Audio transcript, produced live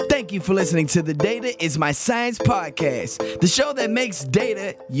Thank you for listening to the Data is My Science podcast, the show that makes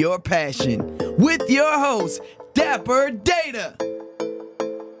data your passion, with your host, Dapper Data.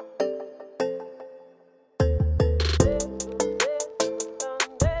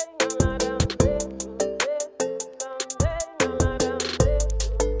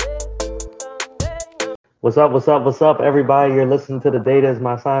 What's up, everybody? You're listening to the Data is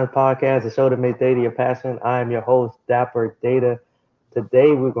My Science podcast, the show that makes data your passion. I am your host, Dapper Data.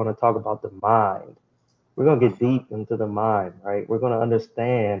 Today, we're going to talk about the mind. We're going to get deep into the mind, right? We're going to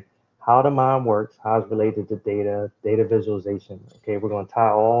understand how the mind works, how it's related to data visualization. Okay, we're going to tie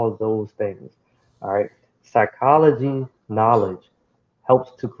all of those things. All right. Psychology knowledge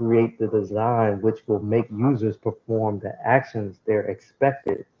helps to create the design which will make users perform the actions they're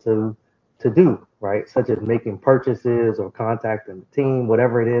expected to do, right? Such as making purchases or contacting the team,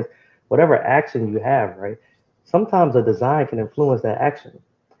 whatever it is, whatever action you have, right? Sometimes a design can influence that action.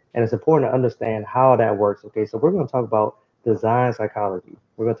 And it's important to understand how that works. Okay, so we're going to talk about design psychology.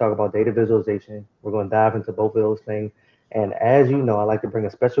 We're going to talk about data visualization. We're going to dive into both of those things. And as you know, I like to bring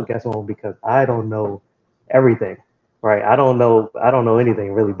a special guest on because I don't know everything, right? I don't know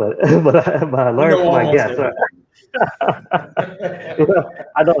anything really, but but I You learned know from my almost guests. everything. You know,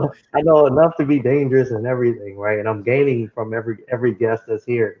 I know enough to be dangerous and everything, right? And I'm gaining from every guest that's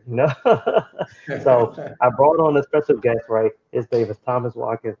here, you know. So I brought on a special guest, right? His name is Thomas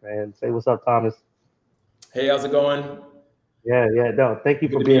Watkins, man. Say what's up, Thomas. Hey, how's it going? Yeah. No, thank you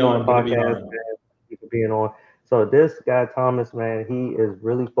Good for to be being on the on. Good to be podcast, on. man. Thank you for being on. So this guy, Thomas, man, he is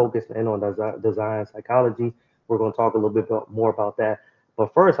really focused in on design psychology. We're going to talk a little bit more about that.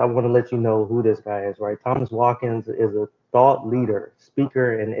 But first, I want to let you know who this guy is, right? Thomas Watkins is a thought leader,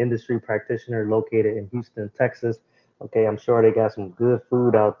 speaker, and industry practitioner located in Houston, Texas. Okay, I'm sure they got some good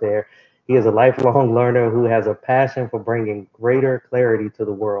food out there. He is a lifelong learner who has a passion for bringing greater clarity to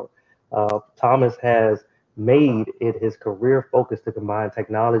the world. Thomas has made it his career focus to combine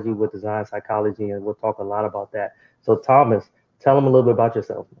technology with design psychology, and we'll talk a lot about that. So, Thomas, tell them a little bit about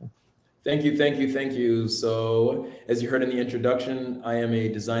yourself, man. Thank you. So, as you heard in the introduction, I am a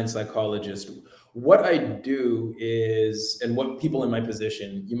design psychologist. What I do is, and what people in my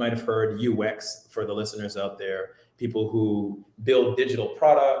position, you might have heard UX for the listeners out there, people who build digital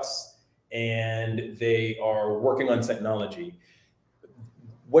products and they are working on technology.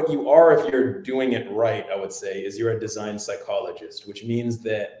 What you are, if you're doing it right, I would say, is you're a design psychologist, which means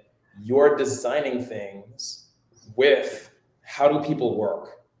that you're designing things with how do people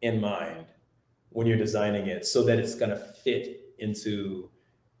work in mind when you're designing it so that it's going to fit into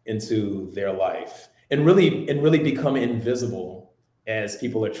their life and really become invisible as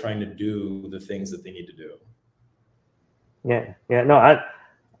people are trying to do the things that they need to do. Yeah. No,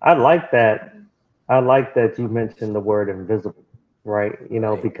 I like that. I like that you mentioned the word invisible, right?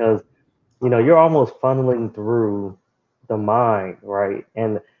 Right. Because you're almost funneling through the mind, right?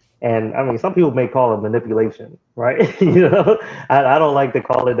 And I mean, some people may call it manipulation, right? I don't like to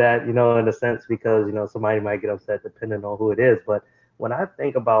call it that, in a sense, because somebody might get upset depending on who it is. But when I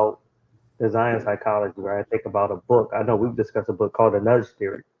think about design psychology, right, I think about a book. I know we've discussed a book called The Nudge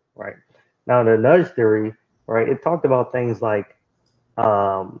Theory, right? Now, the Nudge Theory, right, it talked about things like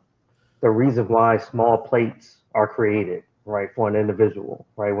um, the reason why small plates are created, right, for an individual,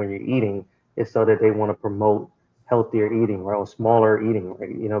 right, when you're eating, is so that they want to promote healthier eating, right, or smaller eating,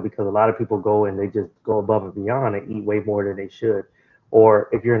 right, because a lot of people go and they just go above and beyond and eat way more than they should. Or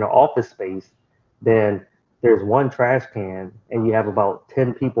if you're in an office space, then there's one trash can and you have about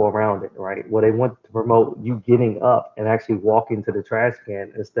 10 people around it, right? Well, they want to promote you getting up and actually walking to the trash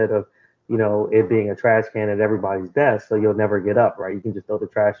can instead of, it being a trash can at everybody's desk, so you'll never get up, right? You can just throw the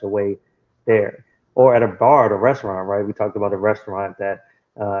trash away there, or at a bar at a restaurant, right? We talked about a restaurant that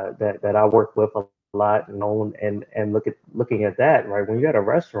I work with a lot and own, and looking at that, right? When you're at a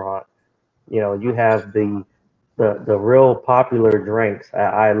restaurant, you have the real popular drinks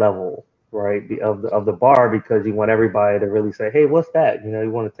at eye level, right? Of the bar, because you want everybody to really say, hey, what's that?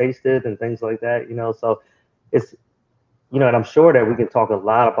 You want to taste it and things like that. So it's and I'm sure that we can talk a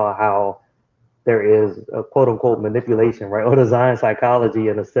lot about how there is a quote unquote manipulation, right? Or design psychology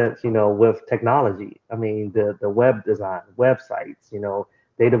in a sense, with technology. I mean, the web design, websites,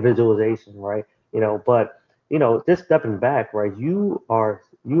 data visualization, right? But just stepping back, right? You are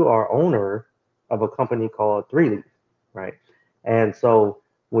owner of a company called Three Leaf, right? And so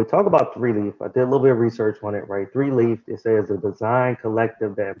when we talk about Three Leaf, I did a little bit of research on it, right? Three Leaf, it says a design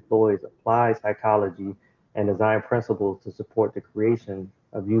collective that employs applied psychology and design principles to support the creation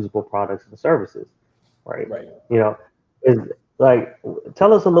of usable products and services, right? Right. You know, is like,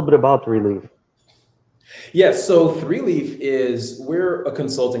 tell us a little bit about the relief. Yeah, so Three Leaf we're a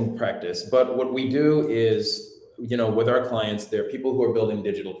consulting practice, but what we do is, with our clients, there are people who are building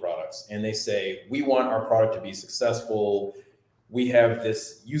digital products and they say, we want our product to be successful. We have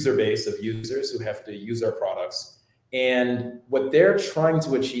this user base of users who have to use our products. And what they're trying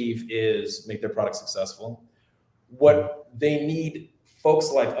to achieve is make their product successful. What they need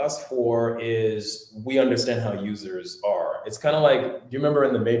folks like us for is we understand how users are. It's kind of like, do you remember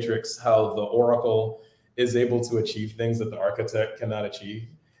in the Matrix how the Oracle is able to achieve things that the architect cannot achieve?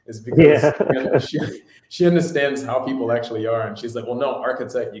 Is because Yeah. she understands how people actually are, and she's like, well, no,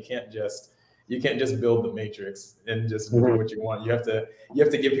 architect, you can't just build the Matrix and just do Mhm. what you want. You have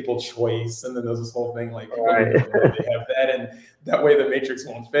to give people choice, and then there's this whole thing like people need Right. to know that they have that, and that way the Matrix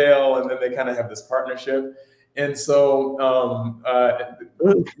won't fail, and then they kind of have this partnership. And so,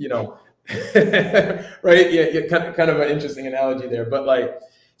 you know, right? Yeah, yeah, kind of an interesting analogy there. But like,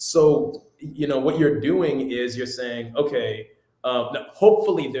 so, what you're doing is you're saying, okay, now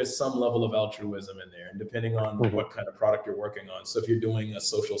hopefully there's some level of altruism in there, and depending on Mhm. what kind of product you're working on. So if you're doing a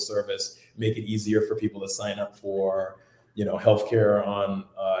social service, make it easier for people to sign up for, healthcare on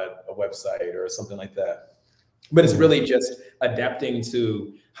a website or something like that. But it's Mhm. really just adapting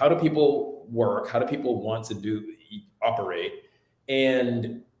to how do people work, how do people want to operate,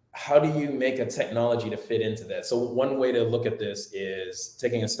 and how do you make a technology to fit into that. So one way to look at this is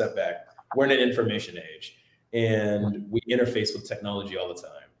taking a step back. We're in an information age and we interface with technology all the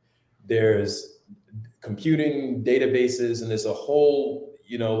time. There's computing databases, and there's a whole,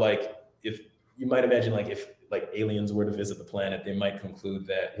 like, if you might imagine, like, if like aliens were to visit the planet, they might conclude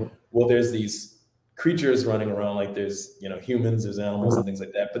that, well, there's these creatures running around, like there's, humans, there's animals Mhm. and things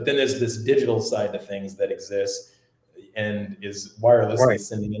like that, but then there's this digital side to things that exists and is wirelessly Right.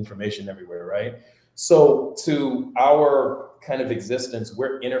 sending information everywhere, right? So to our kind of existence,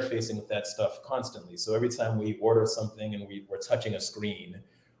 we're interfacing with that stuff constantly. So every time we order something and we're touching a screen,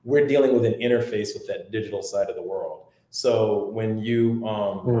 we're dealing with an interface with that digital side of the world. So when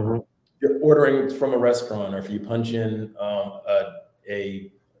Mhm. you're ordering from a restaurant, or if you punch in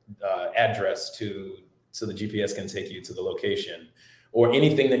a address to so the GPS can take you to the location, or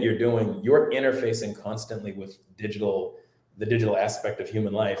anything that you're doing, you're interfacing constantly with the digital aspect of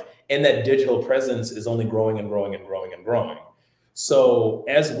human life, and that digital presence is only growing and growing and growing and growing. So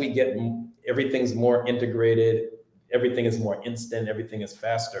as we get everything's more integrated, everything is more instant, everything is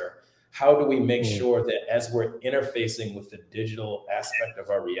faster. How do we make Mhm. sure that as we're interfacing with the digital aspect of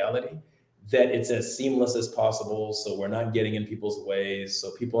our reality, that it's as seamless as possible, so we're not getting in people's ways,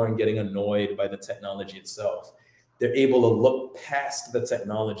 so people aren't getting annoyed by the technology itself. They're able to look past the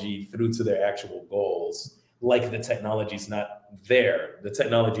technology through to their actual goals, like the technology's not there. The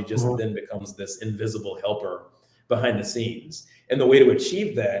technology just Mhm. then becomes this invisible helper behind the scenes. And the way to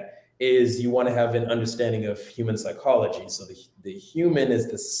achieve that is you want to have an understanding of human psychology. So the human is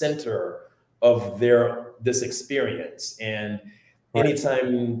the center of this experience. And Right.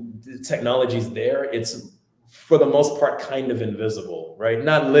 anytime the technology's there, it's for the most part kind of invisible, right?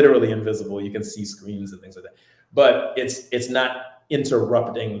 Not literally invisible. You can see screens and things like that, but it's not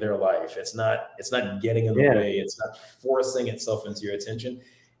interrupting their life. It's not getting in the Yeah. way. It's not forcing itself into your attention.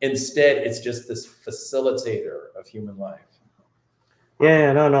 Instead, it's just this facilitator of human life.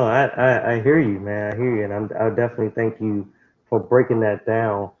 Yeah. No. No. I hear you, man. I hear you, and I definitely thank you for breaking that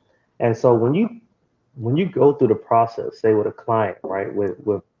down. And so when you go through the process, say with a client, right, with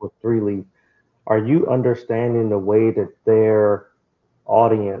Three Leaf, are you understanding the way that their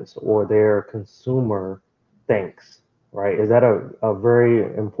audience or their consumer thinks, right? Is that a very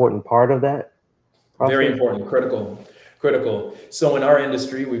important part of that Very process? important, critical. So in our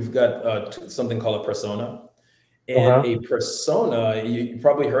industry, we've got something called a persona. And Uh-huh. a persona, you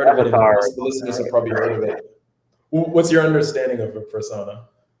probably heard of it, and Avatar or most of the listeners something, have probably heard of it. What's your understanding of a persona?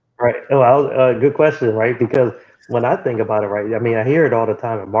 right? Right. Well, good question, right? Because when I think about it, right, I mean, I hear it all the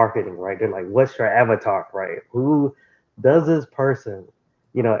time in marketing, right? They're like, what's your avatar, right? Who does this person,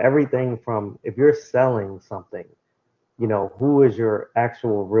 everything from if you're selling something, who is your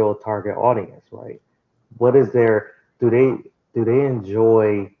actual real target audience, right? What is their, do they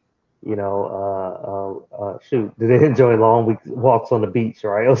enjoy, shoot, do they enjoy long walks on the beach,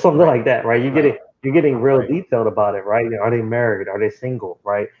 right? Or something Right, like that, right? right, You're getting real right, detailed about it, right? Are they married? Are they single,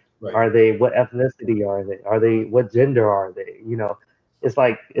 right? right. Are they, what ethnicity are they? Are they, what gender are they? It's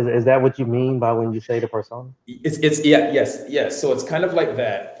like, is that what you mean by when you say the persona? It's yeah, yes, yes. So it's kind of like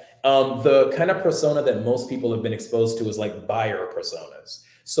that. The kind of persona that most people have been exposed to is like buyer personas.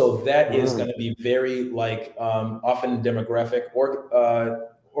 So that is Mm, going to be very like often demographic or yeah.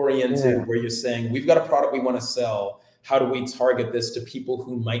 oriented, where you're saying we've got a product we want to sell. How do we target this to people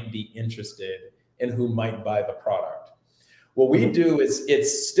who might be interested and who might buy the product. What we do is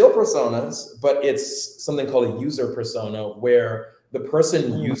it's still personas, but it's something called a user persona, where the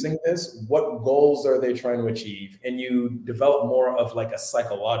person using this, what goals are they trying to achieve? And you develop more of like a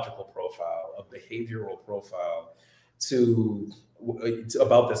psychological profile, a behavioral profile to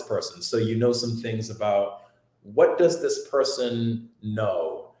about this person. So you know some things about what does this person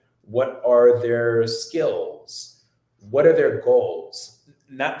know? What are their skills? What are their goals?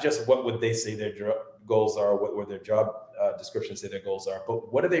 Not just what would they say their goals are, what would their job description say their goals are,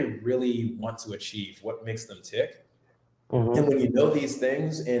 but what do they really want to achieve? What makes them tick? And when you know these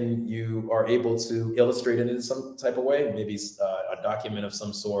things and you are able to illustrate it in some type of way, maybe a document of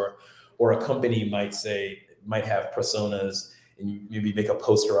some sort, or a company might have personas, and you maybe make a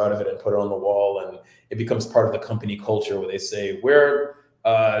poster out of it and put it on the wall, and it becomes part of the company culture where they say, we're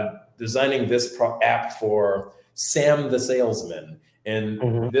designing this app for Sam the salesman.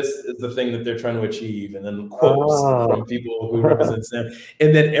 And this is the thing that they're trying to achieve. And then quotes from people who represent Sam.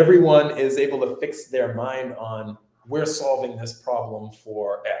 And then everyone is able to fix their mind on, we're solving this problem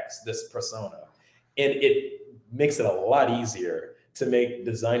for X, this persona. And it makes it a lot easier to make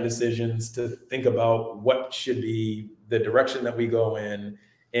design decisions, to think about what should be the direction that we go in,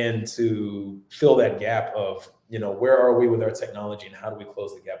 and to fill that gap of, where are we with our technology and how do we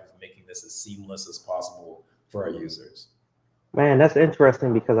close the gap of making this as seamless as possible for our users. Man, that's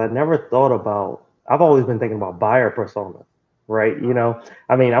interesting because I never thought about, I've always been thinking about buyer persona, right?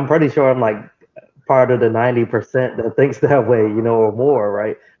 I'm pretty sure I'm like part of the 90% that thinks that way, or more,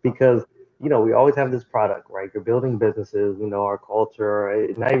 right? Because, we always have this product, right? You're building businesses, our culture,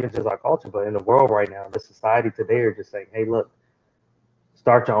 not even just our culture, but in the world right now, the society today are just saying, hey, look,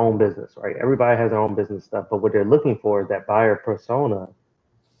 start your own business, right? Everybody has their own business stuff, but what they're looking for is that buyer persona,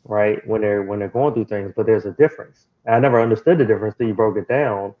 right? When they're going through things, but there's a difference. And I never understood the difference till you broke it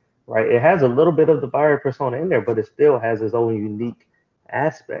down, right? It has a little bit of the buyer persona in there, but it still has its own unique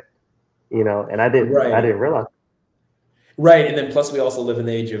aspect, and I didn't realize. Right. And then plus we also live in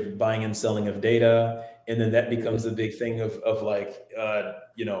the age of buying and selling of data. And then that becomes a big thing of like,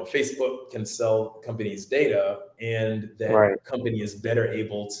 Facebook can sell companies data, and that company is better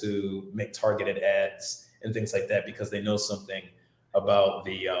able to make targeted ads and things like that because they know something about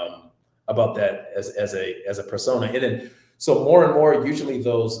the about that as a persona. And then so more and more, usually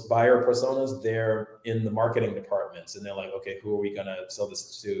those buyer personas, they're in the marketing departments, and they're like, okay, who are we gonna sell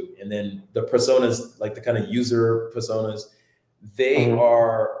this to? And then the personas, like the kind of user personas, they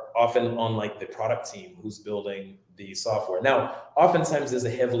are often on like the product team who's building the software. Now, oftentimes there's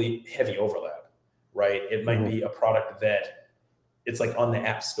a heavy overlap, right? It might be a product that it's like on the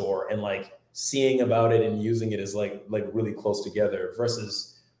app store, and like seeing about it and using it is like really close together,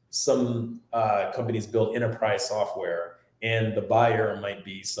 versus some companies build enterprise software, and the buyer might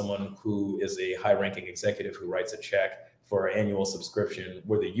be someone who is a high-ranking executive who writes a check for an annual subscription,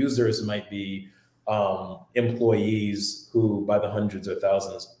 where the users might be employees who by the hundreds or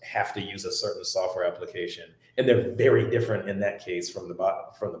thousands have to use a certain software application. And they're very different in that case from the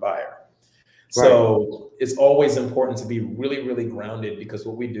buyer. So it's always important to be really, really grounded, because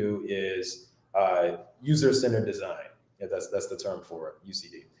what we do is user-centered design. Yeah, that's the term for it,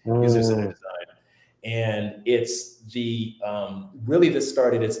 UCD, user-centered design. And it's the really this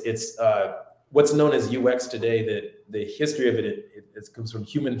started. It's what's known as UX today. That the history of it comes from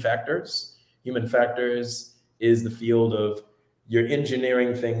human factors. Human factors is the field of you're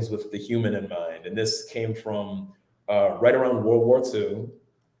engineering things with the human in mind, and this came from right around World War II.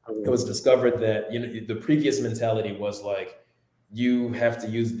 It was discovered that the previous mentality was like, you have to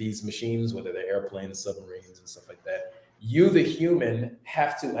use these machines, whether they're airplanes, submarines, and stuff like that. You, the human,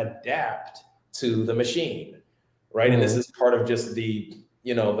 have to adapt to the machine, right? And this is part of just the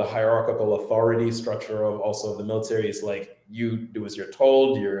the hierarchical authority structure of also the military. Is like, you do as you're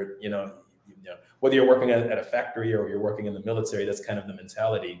told. You're whether you're working at a factory or you're working in the military, that's kind of the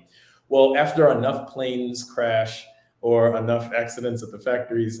mentality. Well, after enough planes crash or enough accidents at the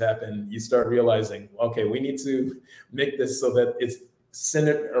factories happen, you start realizing, okay, we need to make this so that it's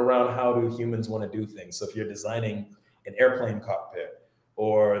centered around how do humans want to do things. So if you're designing an airplane cockpit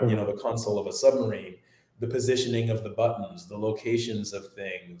or the console of a submarine, the positioning of the buttons, the locations of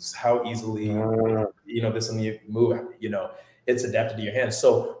things, how easily this one you move, it's adapted to your hands.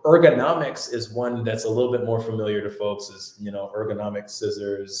 So ergonomics is one that's a little bit more familiar to folks. Is ergonomic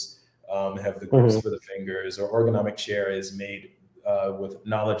scissors have the grips for the fingers, or ergonomic chair is made with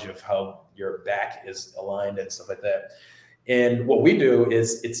knowledge of how your back is aligned and stuff like that. And what we do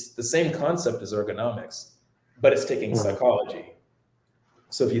is it's the same concept as ergonomics, but it's taking psychology.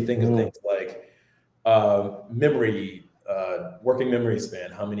 So if you think of things like memory working memory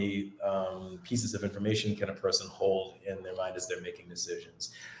span, how many pieces of information can a person hold in their mind as they're making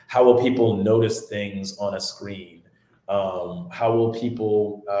decisions? How will people notice things on a screen? How will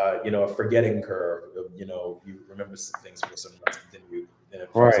people, a forgetting curve, you remember some things for some months and then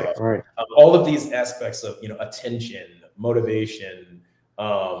it falls off. Right. All of these aspects of, attention, motivation,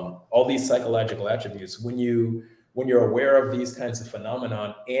 all these psychological attributes, when you're aware of these kinds of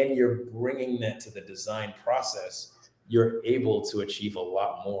phenomenon and you're bringing that to the design process, you're able to achieve a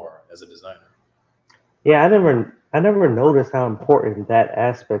lot more as a designer. Yeah, I never noticed how important that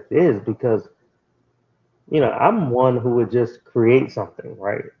aspect is because, I'm one who would just create something,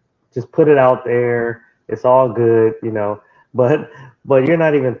 right? Just put it out there. It's all good, but you're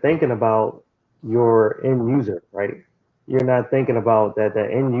not even thinking about your end user, right? You're not thinking about that the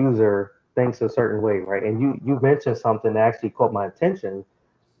end user thinks a certain way, right? And you mentioned something that actually caught my attention.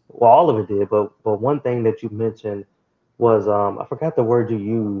 Well, all of it did, but one thing that you mentioned was I forgot the word you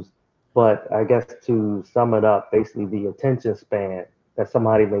used, but I guess to sum it up, basically the attention span that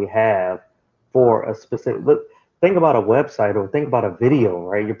somebody may have for a specific look. Think about a website or think about a video,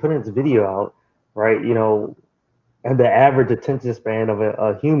 right? You're putting this video out, right? And the average attention span of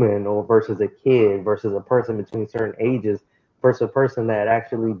a human or versus a kid versus a person between certain ages versus a person that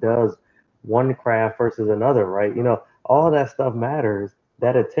actually does one craft versus another, right? All that stuff matters.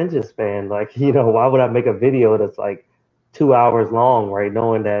 That attention span, like, why would I make a video that's like 2 hours long, right?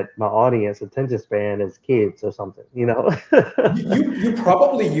 Knowing that my audience attention span is kids or something, You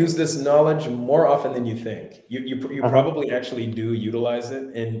probably use this knowledge more often than you think. You Uh-huh. probably actually do utilize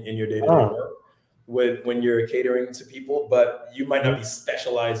it in your day-to-day Oh. work when you're catering to people, but you might not Mhm. be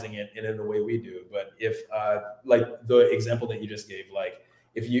specializing it in the way we do. But if like the example that you just gave, like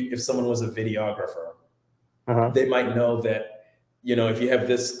if someone was a videographer, Uh-huh. they might know that, if you have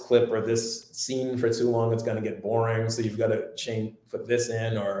this clip or this scene for too long, it's going to get boring. So you've got to put this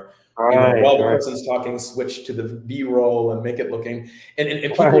in, or, Right, while the right, person's talking, switch to the B-roll and make it looking. And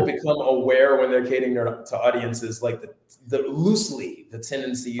people right. become aware when they're catering to audiences, like the loosely the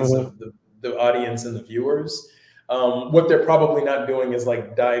tendencies Mhm. of the audience and the viewers. What they're probably not doing is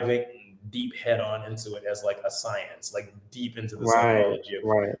like diving deep head on into it as like a science, like deep into the Right, psychology of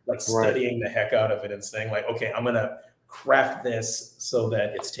right, like right. studying the heck out of it and saying like, okay, I'm gonna craft this so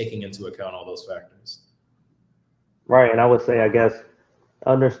that it's taking into account all those factors. Right. And I would say, I guess,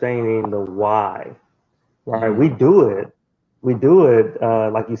 understanding the why, right? We Mm. do it. We do it,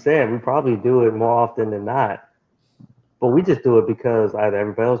 like you said, we probably do it more often than not, but we just do it because either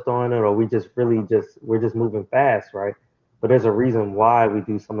everybody else doing it or we're just moving fast, right? But there's a reason why we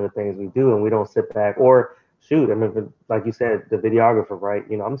do some of the things we do and we don't sit back or shoot. I mean, like you said, the videographer, right?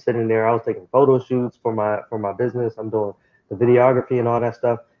 I'm sitting there, I was taking photo shoots for my business. I'm doing the videography and all that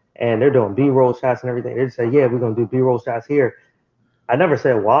stuff. And they're doing B-roll shots and everything. They just say, yeah, we're gonna do B-roll shots here. I never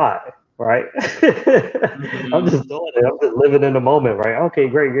said why, right? I'm just Mhm. doing it. I'm just living in the moment, right? Okay,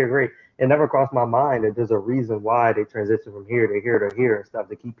 great, great, great. It never crossed my mind that there's a reason why they transition from here to here to here and stuff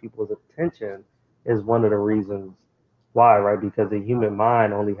to keep people's attention is one of the reasons why, right? Because the human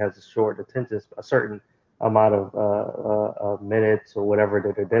mind only has a short attention, a certain amount of minutes or whatever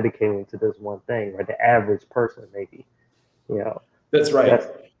that they're dedicating to this one thing, right? The average person, maybe, you know, That's right. that's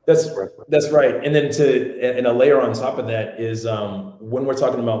That's different. that's right. And then and a layer on top of that is when we're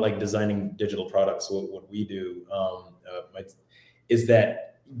talking about like designing digital products, what we do is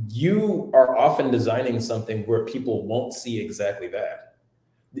that you are often designing something where people won't see exactly that.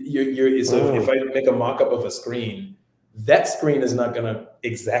 So if Mm, I make a mock-up of a screen, that screen is not going to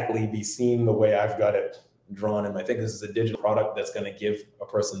exactly be seen the way I've got it drawn in my thing. This is a digital product that's going to give a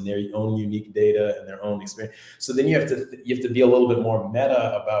person their own unique data and their own experience. So then you have to be a little bit more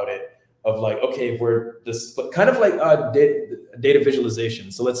meta about it. Of like, okay, if we're this kind of like data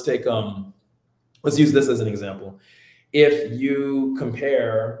visualization. So let's use this as an example. If you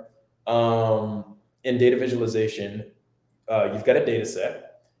compare in data visualization, you've got a data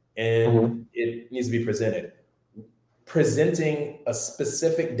set mhm, and it needs to be presented. Presenting a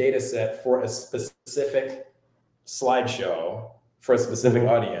specific data set for a specific slideshow for a specific mhm,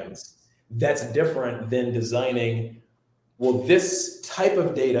 audience, that's different than designing, well, this type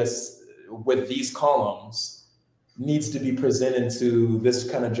of data with these columns needs to be presented to this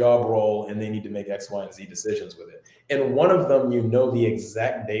kind of job role and they need to make X, Y, and Z decisions with it. And one of them, the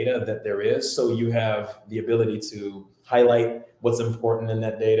exact data that there is. So you have the ability to highlight what's important in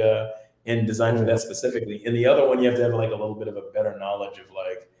that data and design for mhm. that specifically. And the other one, you have to have like a little bit of a better knowledge of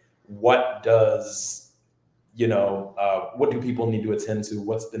like, what does, what do people need to attend to?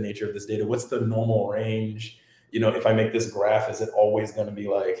 What's the nature of this data? What's the normal range? If I make this graph, is it always going to be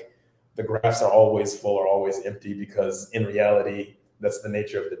like the graphs are always full or always empty, because in reality, that's the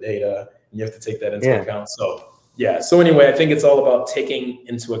nature of the data. And you have to take that into account. So yeah. So anyway, I think it's all about taking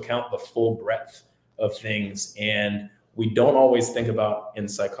into account the full breadth of things. And we don't always think about in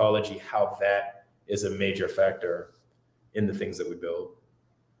psychology how that is a major factor in the things that we build.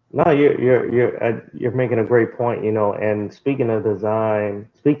 No, you're making a great point, you know. And speaking of design,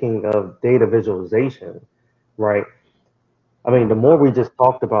 speaking of data visualization, right? I mean, the more we just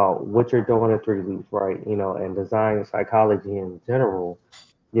talked about what you're doing at Three Leaf, right? You know, and design psychology in general,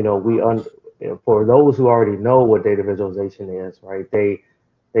 you know, for those who already know what data visualization is, right?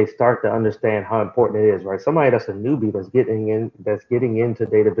 They start to understand how important it is, right? Somebody that's a newbie that's getting into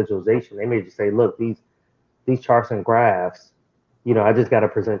data visualization, they may just say, look, these charts and graphs, you know, I just got to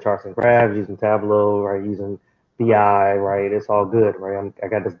present charts and graphs using Tableau, right? Using BI, right? It's all good, right? I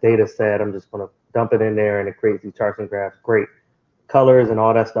got this data set. I'm just going to dump it in there and it creates these charts and graphs. Great colors and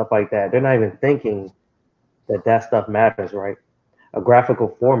all that stuff like that. They're not even thinking that stuff matters, right? A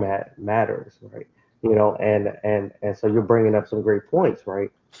graphical format matters, right? You know, and so you're bringing up some great points,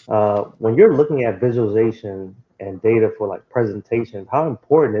 right? When you're looking at visualization and data for like presentations, how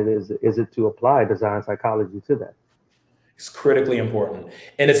important is it to apply design psychology to that? It's critically important.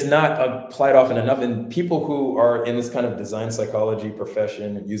 And it's not applied often enough. And people who are in this kind of design psychology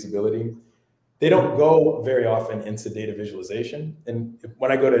profession and usability, they don't go very often into data visualization. And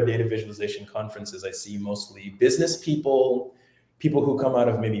when I go to data visualization conferences, I see mostly business people, people who come out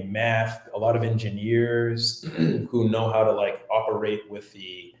of maybe math, a lot of engineers who know how to like operate with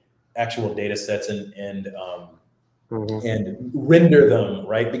the actual data sets and render them,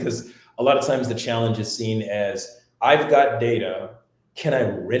 right? Because a lot of times the challenge is seen as, I've got data, can I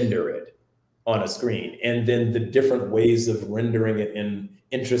render it on a screen? And then the different ways of rendering it in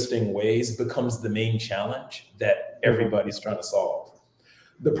interesting ways becomes the main challenge that everybody's trying to solve.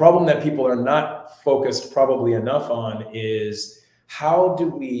 The problem that people are not focused probably enough on is, how do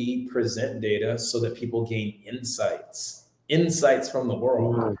we present data so that people gain insights from the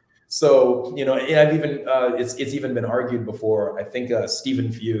world? So, you know, I've even, it's even been argued before. I think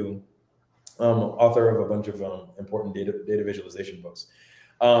Stephen Few, author of a bunch of important data visualization books.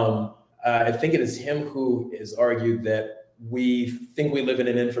 I think it is him who has argued that we think we live in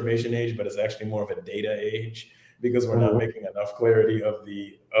an information age, but it's actually more of a data age, because we're not making enough clarity of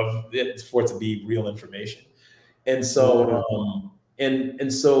it for it to be real information. And so,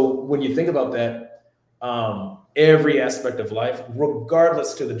 and so when you think about that, every aspect of life,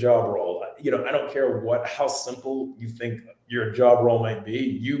 regardless to the job role, you know, I don't care how simple you think your job role might be,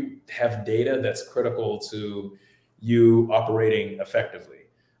 you have data that's critical to you operating effectively.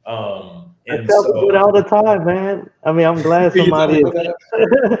 I tell people all the time, man. I mean, I'm glad somebody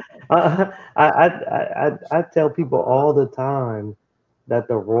I tell people all the time that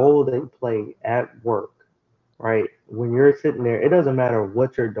the role they play at work, right? When you're sitting there, it doesn't matter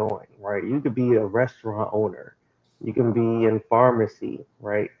what you're doing, right? You could be a restaurant owner, you can be in pharmacy,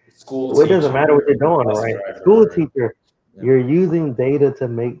 right? School It doesn't teacher, matter what you're doing, bus right? driver, School teacher, yeah. you're using data to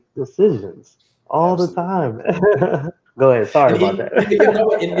make decisions all the time. Go ahead. Sorry about that.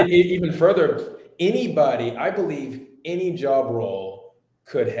 And even further, anybody, I believe any job role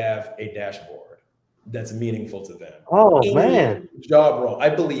could have a dashboard that's meaningful to them. Oh Any man. job role. I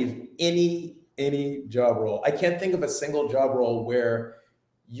believe any job role. I can't think of a single job role where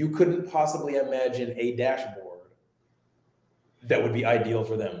you couldn't possibly imagine a dashboard that would be ideal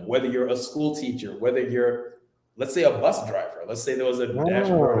for them. Whether you're a school teacher, whether you're, let's say, a bus driver. Let's say there was a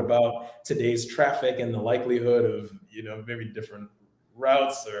dashboard about today's traffic and the likelihood of, you know, maybe different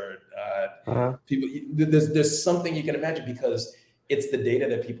routes or people. There's something you can imagine, because it's the data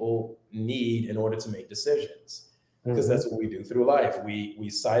that people need in order to make decisions. Because that's what we do through life. We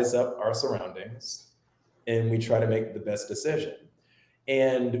size up our surroundings and we try to make the best decision.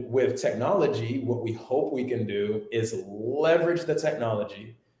 And with technology, what we hope we can do is leverage the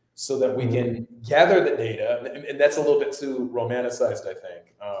technology so that we can gather the data. And that's a little bit too romanticized, I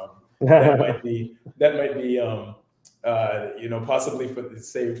think. That might be you know, possibly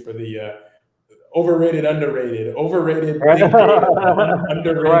saved for the overrated data, underrated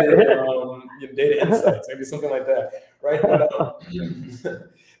data insights, maybe something like that, right? But,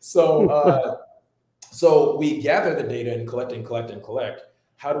 so we gather the data and collect.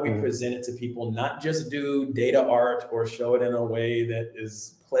 How do we present it to people? Not just do data art or show it in a way that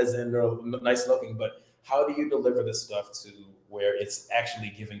is pleasant or nice looking, but how do you deliver this stuff to where it's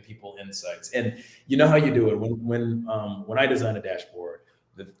actually giving people insights? And you know how you do it. When I design a dashboard,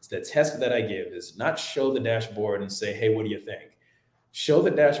 the test that I give is not show the dashboard and say, hey, what do you think? show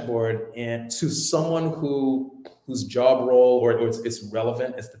the dashboard and to someone whose job role or it's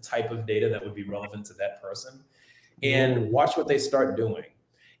relevant, it's the type of data that would be relevant to that person, and watch what they start doing.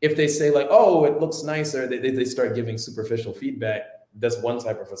 If they say like, oh, it looks nicer, they start giving superficial feedback, that's one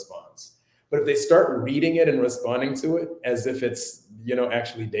type of response. But if they start reading it and responding to it as if it's,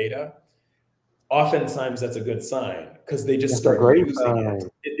 actually data, oftentimes that's a good sign because they just start using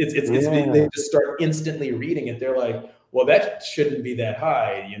it. They just start instantly reading it. They're like, well, that shouldn't be that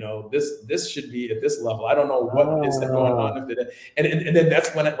high. This should be at this level. I don't know what is going on with it. And then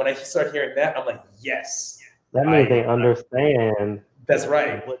that's when I start hearing that, I'm like, yes. That means they understand. That's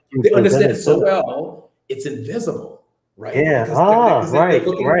right. They understand it so well, it's invisible, right? Yeah. Because they're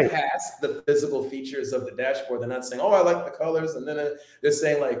looking past the physical features of the dashboard. They're not saying, oh, I like the colors. And then they're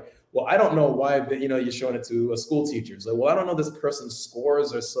saying like, well, I don't know why, you're showing it to a school teacher. It's like, well, I don't know, this person's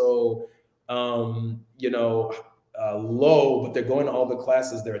scores are so, low, but they're going to all the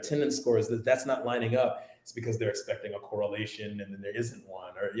classes, their attendance scores, that's not lining up. It's because they're expecting a correlation and then there isn't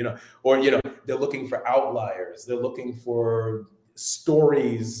one, or they're looking for outliers. They're looking for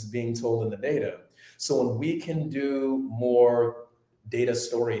stories being told in the data. So when we can do more data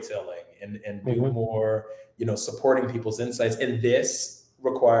storytelling and do more, supporting people's insights, and this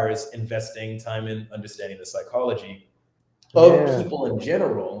requires investing time in understanding the psychology of people in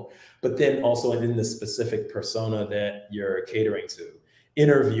general, but then also in the specific persona that you're catering to,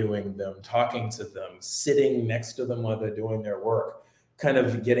 interviewing them, talking to them, sitting next to them while they're doing their work, kind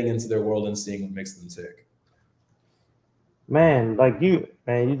of getting into their world and seeing what makes them tick. Man, you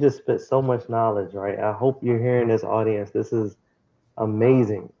just spit so much knowledge, right? I hope you're hearing this, audience. This is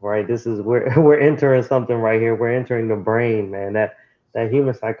amazing, right? We're entering something right here. We're entering the brain, man. That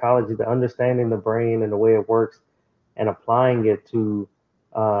human psychology, the understanding the brain and the way it works, and applying it to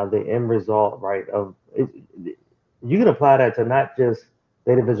the end result, right? You can apply that to not just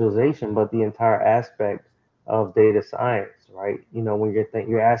data visualization, but the entire aspect of data science, right? When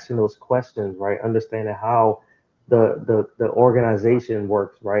you're asking those questions, right? Understanding how the organization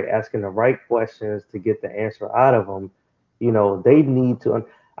works, right? Asking the right questions to get the answer out of them. They need to.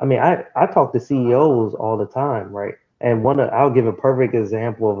 I talk to CEOs all the time, right? And I'll give a perfect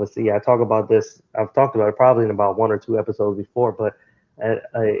example of a CEO. I talk about this. I've talked about it probably in about 1 or 2 episodes before, but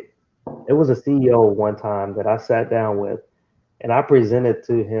it was a CEO one time that I sat down with, and I presented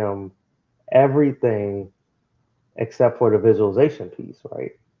to him everything except for the visualization piece,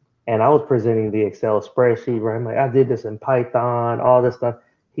 right? And I was presenting the Excel spreadsheet, right? I'm like, I did this in Python, all this stuff.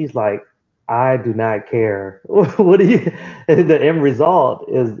 He's like, I do not care. What do you? The end result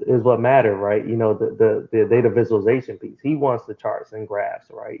is what matters, right? The data visualization piece. He wants the charts and graphs,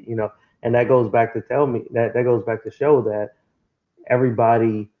 right? And that goes back to tell me that goes back to show that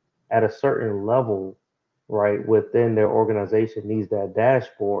everybody at a certain level, right, within their organization needs that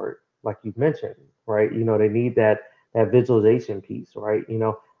dashboard, like you mentioned, right? They need that visualization piece, right?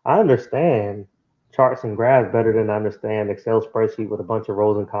 I understand charts and graphs better than I understand Excel spreadsheet with a bunch of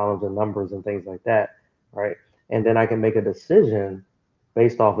rows and columns and numbers and things like that, right? And then I can make a decision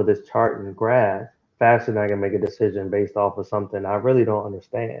based off of this chart and graph faster than I can make a decision based off of something I really don't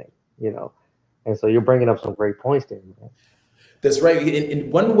understand, And so you're bringing up some great points there, man. That's right.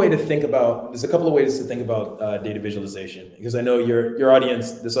 And one way to think about, there's a couple of ways to think about data visualization, because I know your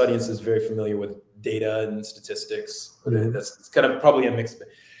audience, this audience is very familiar with data and statistics, but it's kind of probably a mix.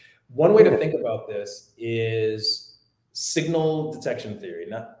 One way to think about this is signal detection theory,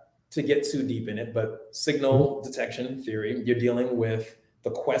 not to get too deep in it, but signal detection theory. You're dealing with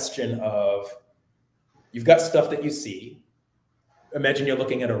the question of, you've got stuff that you see. Imagine you're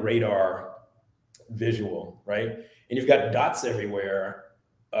looking at a radar visual, right? And you've got dots everywhere,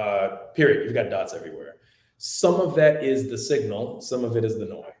 period. You've got dots everywhere. Some of that is the signal, some of it is the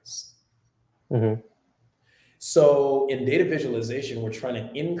noise. So in data visualization, we're trying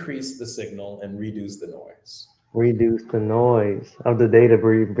to increase the signal and reduce the noise. Reduce the noise of the data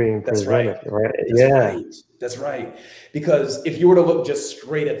being presented, right? That's right. Because if you were to look just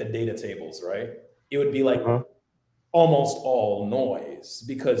straight at the data tables, right, it would be like almost all noise,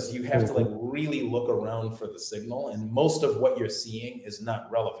 because you have to really look around for the signal, and most of what you're seeing is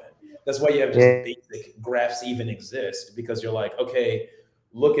not relevant. That's why you have just basic graphs even exist, because you're like, okay,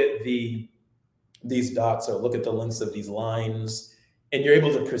 look at these dots, or look at the lengths of these lines, and you're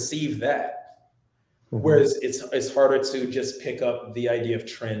able to perceive that. Whereas it's harder to just pick up the idea of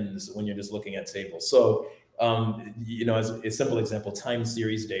trends when you're just looking at tables. So, as a simple example, time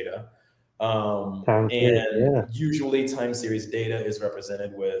series data. Usually time series data is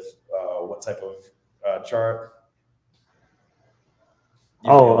represented with what type of chart? You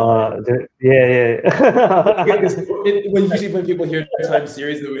feel the line? Yeah. Because usually when people hear time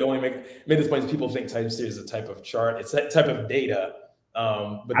series, that we only made this point. People think time series is a type of chart. It's that type of data.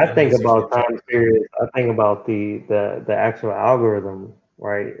 But I then think there's usually a about chart. time series. I think about the actual algorithm,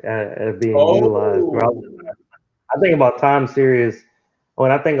 right, being utilized. Oh, I think about time series.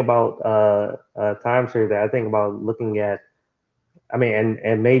 When I think about time series, I think about looking at. I mean,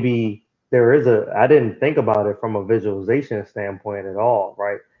 and maybe there is a. I didn't think about it from a visualization standpoint at all,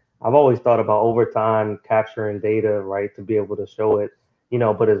 right? I've always thought about over time capturing data, right, to be able to show it,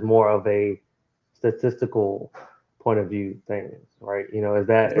 but it's more of a statistical point of view things, right? Is that's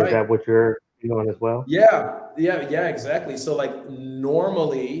that is right. that what you're doing as well? Yeah, exactly. So like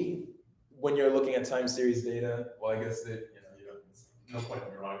normally when you're looking at time series data, well, I guess that you know, it's no point in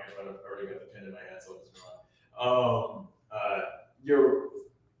me wrong here, but I've already got the pen in my hand, so it's wrong. You're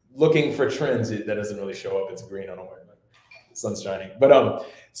looking for trends. That doesn't really show up. It's green. I don't know why, but the sun's shining. But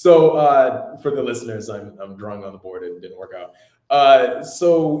for the listeners, I'm drawing on the board. It didn't work out.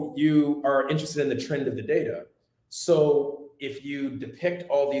 So you are interested in the trend of the data. So if you depict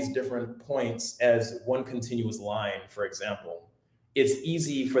all these different points as one continuous line, for example, it's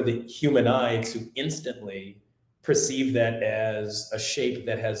easy for the human eye to instantly perceive that as a shape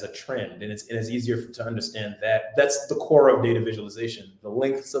that has a trend. And it's easier to understand that. That's the core of data visualization: the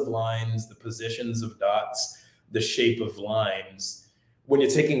lengths of lines, the positions of dots, the shape of lines. When you're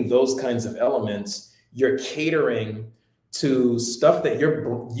taking those kinds of elements, you're catering to stuff that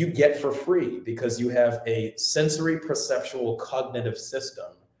you get for free because you have a sensory perceptual cognitive system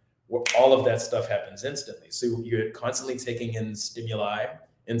where all of that stuff happens instantly. So you're constantly taking in stimuli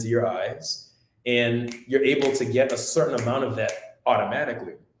into your eyes, and you're able to get a certain amount of that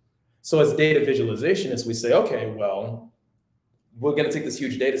automatically. So as data visualizationists, we say, okay, well, we're going to take this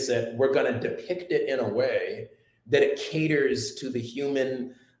huge data set, we're going to depict it in a way that it caters to the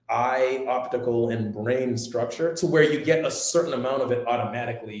human eye, optical, and brain structure to where you get a certain amount of it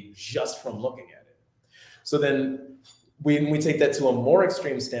automatically just from looking at it. So then we take that to a more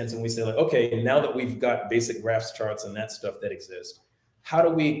extreme stance and we say, like, okay, now that we've got basic graphs, charts, and that stuff that exists, how do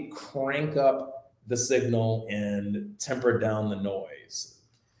we crank up the signal and temper down the noise?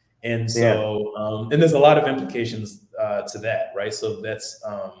 And Yeah. so, and there's a lot of implications to that, right? So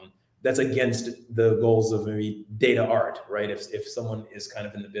that's against the goals of maybe data art, right? If someone is kind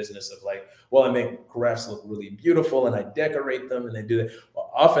of in the business of like, well, I make graphs look really beautiful and I decorate them and they do that.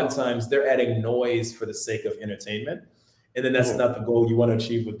 Well, oftentimes they're adding noise for the sake of entertainment. And then that's Mhm. not the goal you want to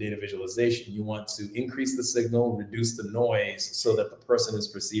achieve with data visualization. You want to increase the signal, reduce the noise so that the person who's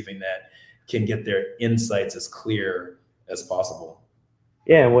perceiving that can get their insights as clear as possible.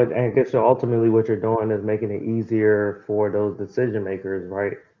 Yeah, and I guess ultimately what you're doing is making it easier for those decision makers,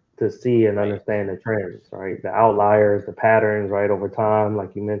 right, to see and Right. understand the trends, right, the outliers, the patterns, right, over time,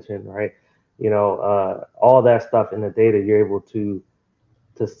 like you mentioned, right, all that stuff in the data, you're able to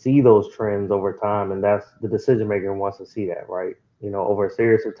see those trends over time, and that's the decision maker wants to see that, right, over a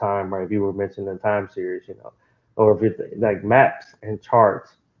series of time, right. If you were mentioning time series, or if it's like maps and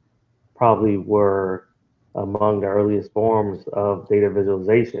charts probably were among the earliest forms of data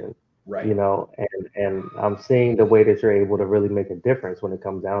visualization, Right. and I'm seeing the way that you're able to really make a difference when it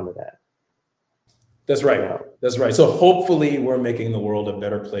comes down to that. That's You right. know, That's right. So hopefully we're making the world a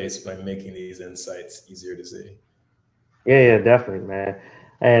better place by making these insights easier to see. yeah, definitely, man.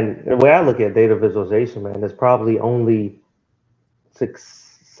 And the way I look at data visualization, man, is probably only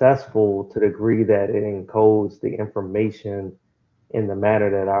successful to the degree that it encodes the information in the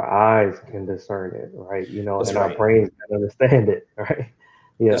manner that our eyes can discern it, right? That's And our right. brains can understand it, right?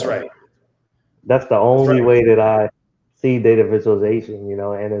 You That's know, right. that's the That's only right. way that I see data visualization,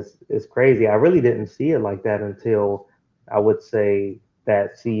 and it's crazy. I really didn't see it like that until I would say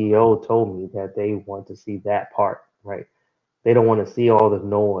that CEO told me that they want to see that part, right? They don't want to see all the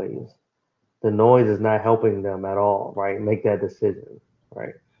noise. The noise is not helping them at all, right? Make that decision,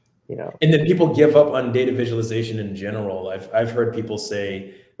 right? You know. And then people give up on data visualization in general. I've heard people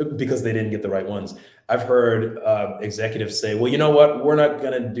say because they didn't get the right ones. I've heard executives say, "Well, you know what? We're not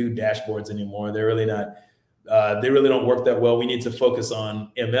going to do dashboards anymore. They're really not. They really don't work that well. We need to focus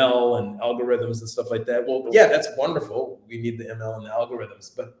on ML and algorithms and stuff like that." Well, yeah, that's wonderful. We need the ML and the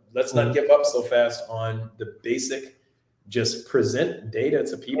algorithms, but let's not Mhm. give up so fast on the basic. Just present data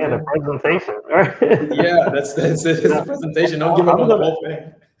to Yeah, the people. presentation, right? Yeah, that's it. You It's the know, presentation. Don't give up I'm on the gonna whole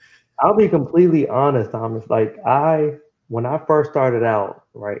thing. I'll be completely honest, Thomas. Like when I first started out,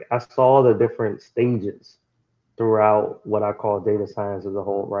 right, I saw the different stages throughout what I call data science as a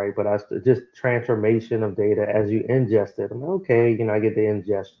whole, right? But just transformation of data as you ingest it. I'm like, okay, I get the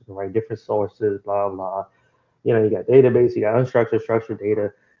ingestion, right? Different sources, blah blah. You got database, you got unstructured, structured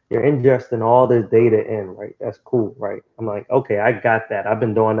data. You're ingesting all this data in, right? That's cool, right? I'm like, okay, I got that. I've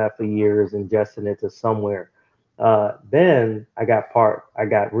been doing that for years, ingesting it to somewhere. Then I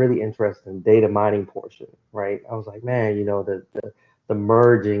got really interested in data mining portion, right? I was like, man, the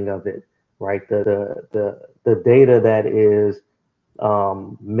merging of it, right? The data that is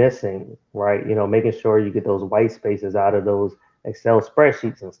missing, right? Making sure you get those white spaces out of those Excel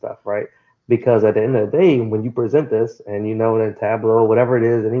spreadsheets and stuff, right? Because at the end of the day, when you present this and in Tableau, whatever it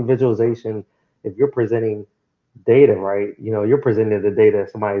is, any visualization, if you're presenting data, right, you're presenting the data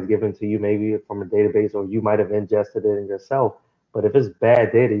somebody's given to you, maybe from a database, or you might have ingested it in yourself. But if it's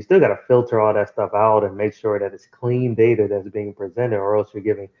bad data, you still got to filter all that stuff out and make sure that it's clean data that's being presented, or else you're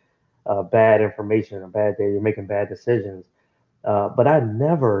giving bad information or bad data, you're making bad decisions. But I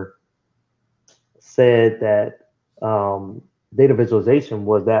never said that data visualization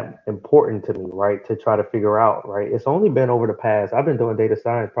was that important to me, right? To try to figure out, right? It's only been over the past, I've been doing data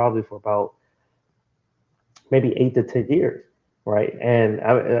science probably for about maybe 8 to 10 years, right? And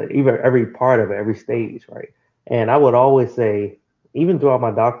even every part of it, every stage, right? And I would always say, even throughout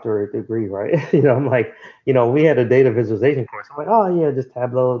my doctorate degree, right? I'm like, we had a data visualization course. I'm like, oh yeah, just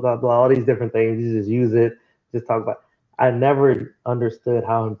Tableau, blah blah, all these different things. You just use it, just talk about. I never understood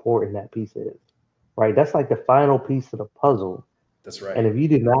how important that piece is, right? That's like the final piece of the puzzle. That's And right. if you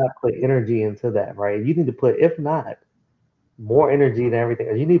do not put energy into that, right, you need to put, if not more energy than everything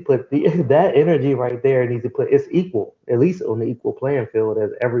else. You need to put that energy right there needs to put it's equal, at least on the equal playing field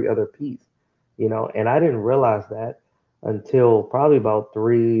as every other piece, And I didn't realize that until probably about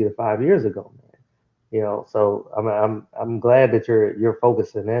 3 to 5 years ago, man. So I'm glad that you're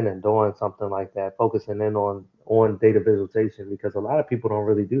focusing in and doing something like that, focusing in on data visualization because a lot of people don't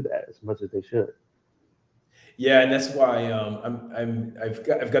really do that as much as they should. Yeah, and that's why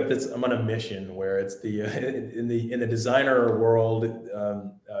I've got this. I'm on a mission where it's the in the designer world.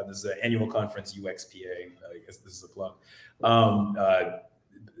 There's an annual conference, UXPA. I guess this is a plug. Um, uh,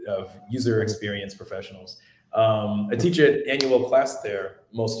 of user Mhm. experience professionals. I teach an annual class there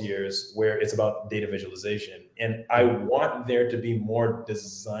most years where it's about data visualization, and I Mhm. want there to be more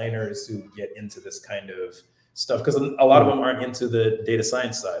designers who get into this kind of stuff because a lot of Mhm. them aren't into the data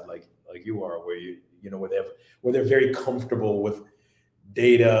science side like you are, where where they're very comfortable with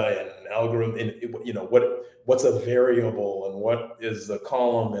data and algorithm and what's a variable and what is a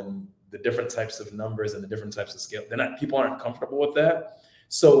column and the different types of numbers and the different types of scale. People aren't comfortable with that.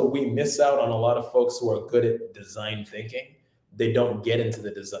 So we miss out on a lot of folks who are good at design thinking. They don't get into the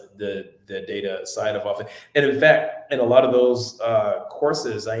design, the data side of often. And in fact, in a lot of those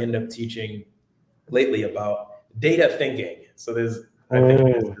courses, I end up teaching lately about data thinking. So I think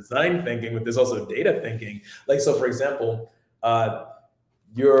there's Mm. design thinking, but there's also data thinking. Like, so for example, uh,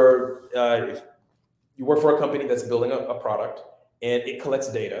 if you work for a company that's building a product and it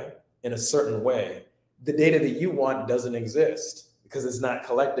collects data in a certain way. The data that you want doesn't exist because it's not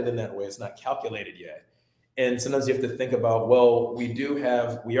collected in that way. It's not calculated yet. And sometimes you have to think about, well, we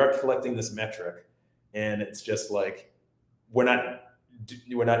are collecting this metric, and it's just like we're not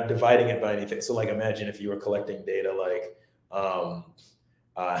we're not dividing it by anything. So like imagine if you were collecting data like um,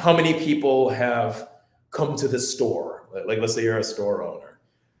 how many people have come to the store. Like let's say you're a store owner,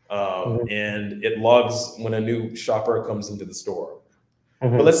 Mhm. and it logs when a new shopper comes into the store. But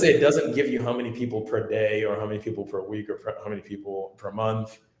Mhm. let's say it doesn't give you how many people per day or how many people per week or how many people per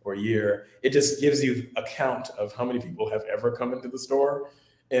month or year. It just gives you a count of how many people have ever come into the store.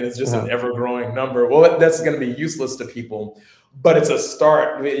 And it's just an Uh-huh. ever growing number. Well, that's going to be useless to people, but it's a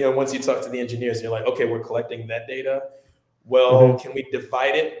start. Once you talk to the engineers, and you're like, okay, we're collecting that data. Well, Mhm. can we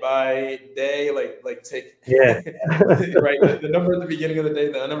divide it by day? Like take Yeah. right the number at the beginning of the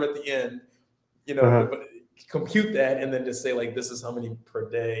day, the number at the end. You know, Uh-huh. compute that, and then just say like this is how many per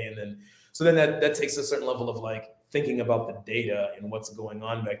day, and then so then that takes a certain level of like thinking about the data and what's going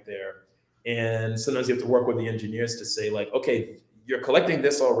on back there. And sometimes you have to work with the engineers to say like, okay, you're collecting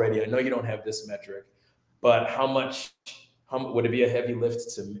this already. I know you don't have this metric, but would it be a heavy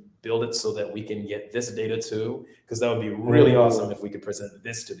lift to build it so that we can get this data too? Because that would be really awesome Mm. if we could present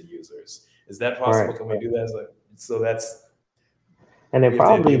this to the users. Is that possible? Right. Can we do that? So that's And they we have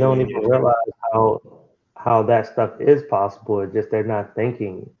to be probably able to don't even engage them. realize how that stuff is possible. It's just they're not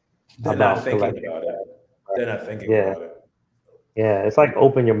thinking They're not about thinking collecting about it. that. They're Right. not thinking Yeah. about it. Yeah. It's like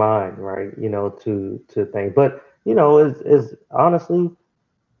open your mind, right? To think. But is honestly,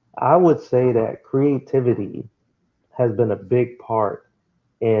 I would say that creativity has been a big part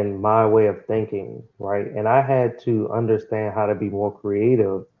in my way of thinking, right? And I had to understand how to be more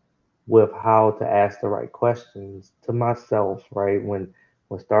creative with how to ask the right questions to myself, right? When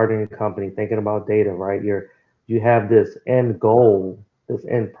starting a company, thinking about data, right? you have this end goal, this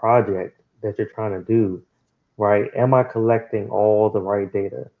end project that you're trying to do, right? Am I collecting all the right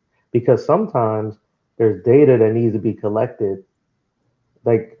data? Because sometimes there's data that needs to be collected.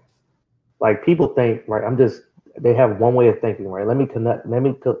 Like people think, right? They have one way of thinking, right? Let me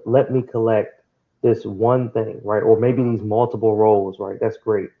collect this one thing, right? Or maybe these multiple roles, right? That's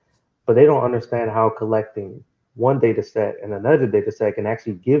great, but they don't understand how collecting one data set and another data set can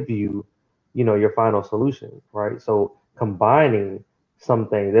actually give you, your final solution, right? So combining some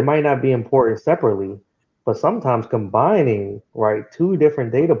things, it might not be important separately, but sometimes combining, right, two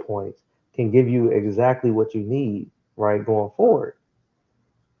different data points can give you exactly what you need, right, going forward.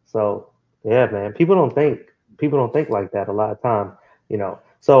 So yeah, man, people don't think like that a lot of time,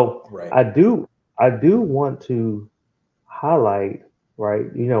 So Right. I do want to highlight,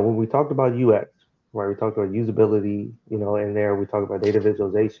 right? When we talked about UX, right, we talked about usability, in there we talked about data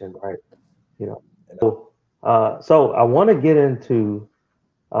visualization, right? You know, And, so I want to get into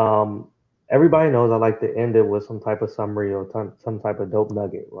um, everybody knows I like to end it with some type of summary or some type of dope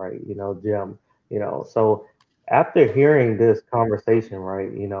nugget, right? Gem. So after hearing this conversation, right?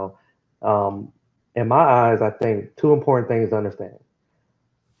 Um, in my eyes, I think two important things to understand.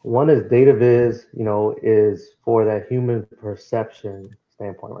 One is data viz, is for that human perception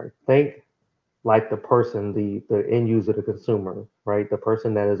standpoint, right? Think like the person, the end user, the consumer, right? The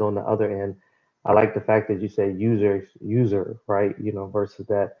person that is on the other end. I like the fact that you say user, right? Versus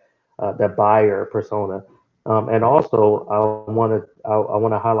that buyer persona. And also, I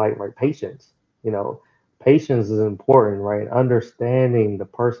want to highlight, right, patience. You know, Patience is important, right? Understanding the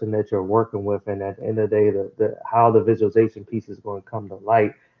person that you're working with, and at the end of the day, the how the visualization piece is going to come to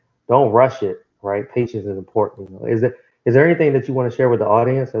light. Don't rush it, right? Patience is important. Is there anything that you want to share with the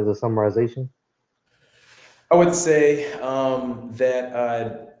audience as a summarization? I would say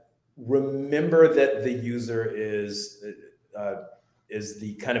that remember that the user uh, is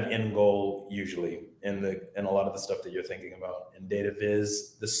the kind of end goal usually in a lot of the stuff that you're thinking about. In data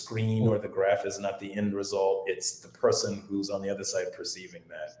viz, the screen or the graph is not the end result. It's the person who's on the other side perceiving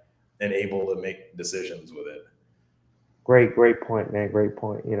that and able to make decisions with it. Great point, man. Great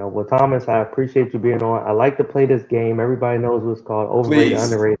point. Well, Thomas, I appreciate you being on. I like to play this game. Everybody knows what's called overrated, Please.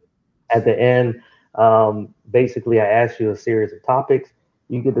 underrated. At the end, basically, I ask you a series of topics.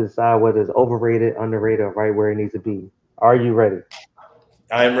 You get to decide whether it's overrated, underrated, or right where it needs to be. Are you ready?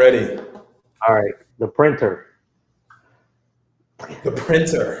 I am ready. All right. The printer. The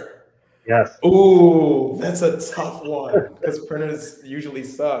printer. Yes. Ooh, that's a tough one because printers usually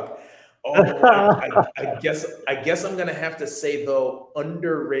suck. Oh, I guess I'm gonna have to say though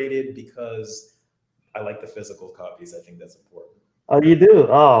underrated because I like the physical copies. I think that's important. Oh, you do?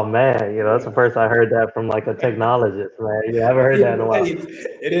 Oh man, that's the Yeah, first I heard that from like a technologist, man. Yeah, I haven't heard that in a while. right.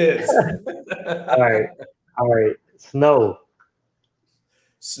 It is. All right, all right. Snow.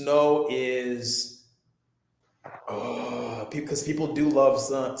 Snow is because people do love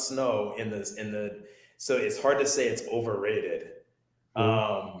snow in the so it's hard to say it's overrated. Mhm.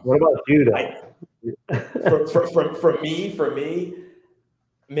 Um, What about you I though? for me,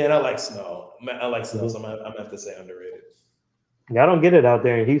 man, I like snow. Man, I like snow, Mhm. so I'm gonna have to say underrated. Y'all don't get it out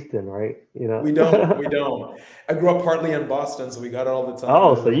there in Houston, right? We don't, we don't. I grew up partly in Boston, so we got it all the time.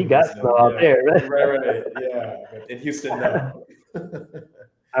 Oh, I so live you in got Boston. snow out Yeah, there, right? right, yeah. But in Houston, no.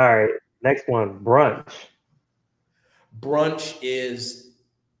 All right, next one, brunch. Brunch is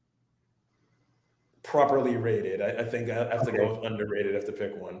properly rated. I think I have to Okay, go with underrated. I have to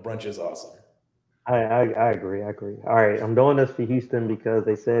pick one. Brunch is awesome. I agree. I agree. All right, I'm doing this for Houston because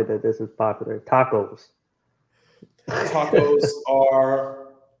they said that this is popular. Tacos. Tacos are.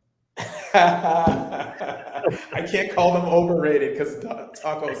 I can't call them overrated because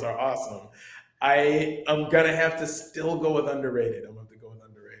tacos are awesome. I'm gonna have to still go with underrated. I'm gonna have to go with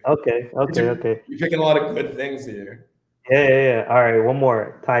underrated. Okay, But okay, okay. you're picking a lot of good things here. Yeah, yeah, yeah. All right, one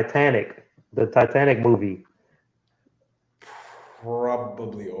more. Titanic. The Titanic movie.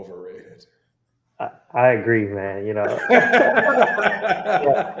 Probably overrated. I agree, man. Yeah,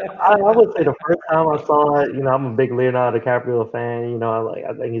 I would say the first time I saw it, I'm a big Leonardo DiCaprio fan.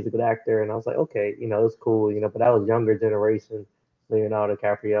 I think he's a good actor, and I was like, okay, it's cool, but that was younger generation Leonardo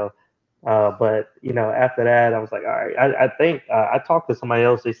DiCaprio. But after that, I was like, all right. I think I talked to somebody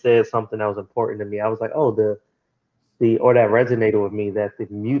else. They said something that was important to me. I was like, oh, the or that resonated with me that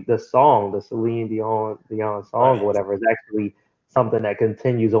the song, the Celine Dion song or Right. whatever, is actually something that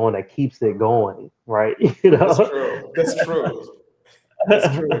continues on, that keeps it going, right? That's true. That's true.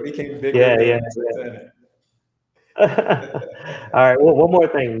 That's true. It became bigger Yeah, yeah. than Titanic. All right. Well, one more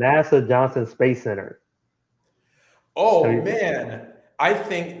thing. NASA Johnson Space Center. Have Oh you? man, I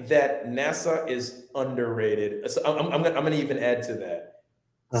think that NASA is underrated. So I'm gonna even add to that.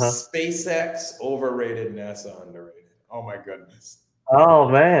 SpaceX overrated, NASA underrated. Oh my goodness. Oh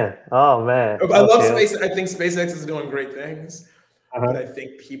man. Oh man. I love space. I think SpaceX is doing great things, but I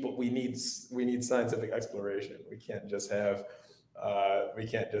think we need scientific exploration. We can't just have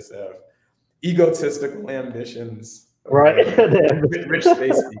egotistical ambitions. Right. Rich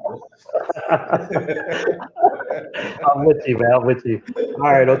space people. I'm with you, man. I'm with you.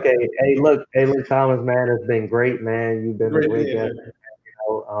 All right. Okay. Hey, look, Thomas, man, it's been great, man. You've been a great guest.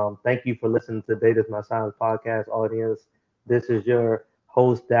 Thank you for listening to Data's My Science podcast, audience. This is your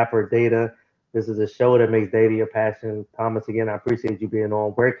host, Dapper Data. This is a show that makes data your passion. Thomas, again, I appreciate you being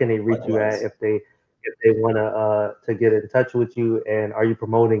on. Where can they reach you at if they want to get in touch with you? And are you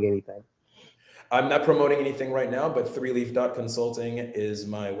promoting anything? I'm not promoting anything right now, but 3leaf.consulting is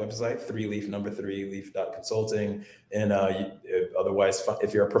my website, 3leaf.consulting. And otherwise,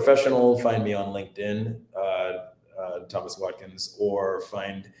 if you're a professional, find me on LinkedIn, Thomas Watkins, or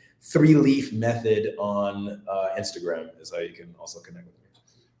find 3Leaf Method on Instagram is how you can also connect with me.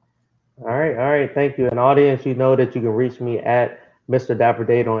 All right. Thank you. And audience, you know that you can reach me at Mr. Dapper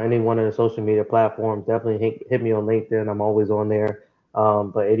Data on any one of the social media platforms. Definitely hit me on LinkedIn. I'm always on there.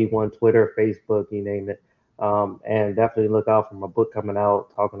 But 81 Twitter, Facebook, you name it. And definitely look out for my book coming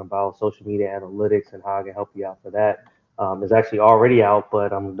out talking about social media analytics and how I can help you out for that. It's actually already out,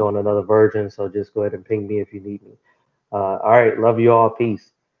 but I'm doing another version. So just go ahead and ping me if you need me. All right. Love you all.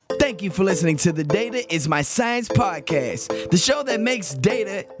 Peace. Thank you for listening to the Data is My Science podcast, the show that makes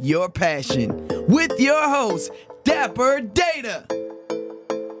data your passion, with your host, Dapper Data.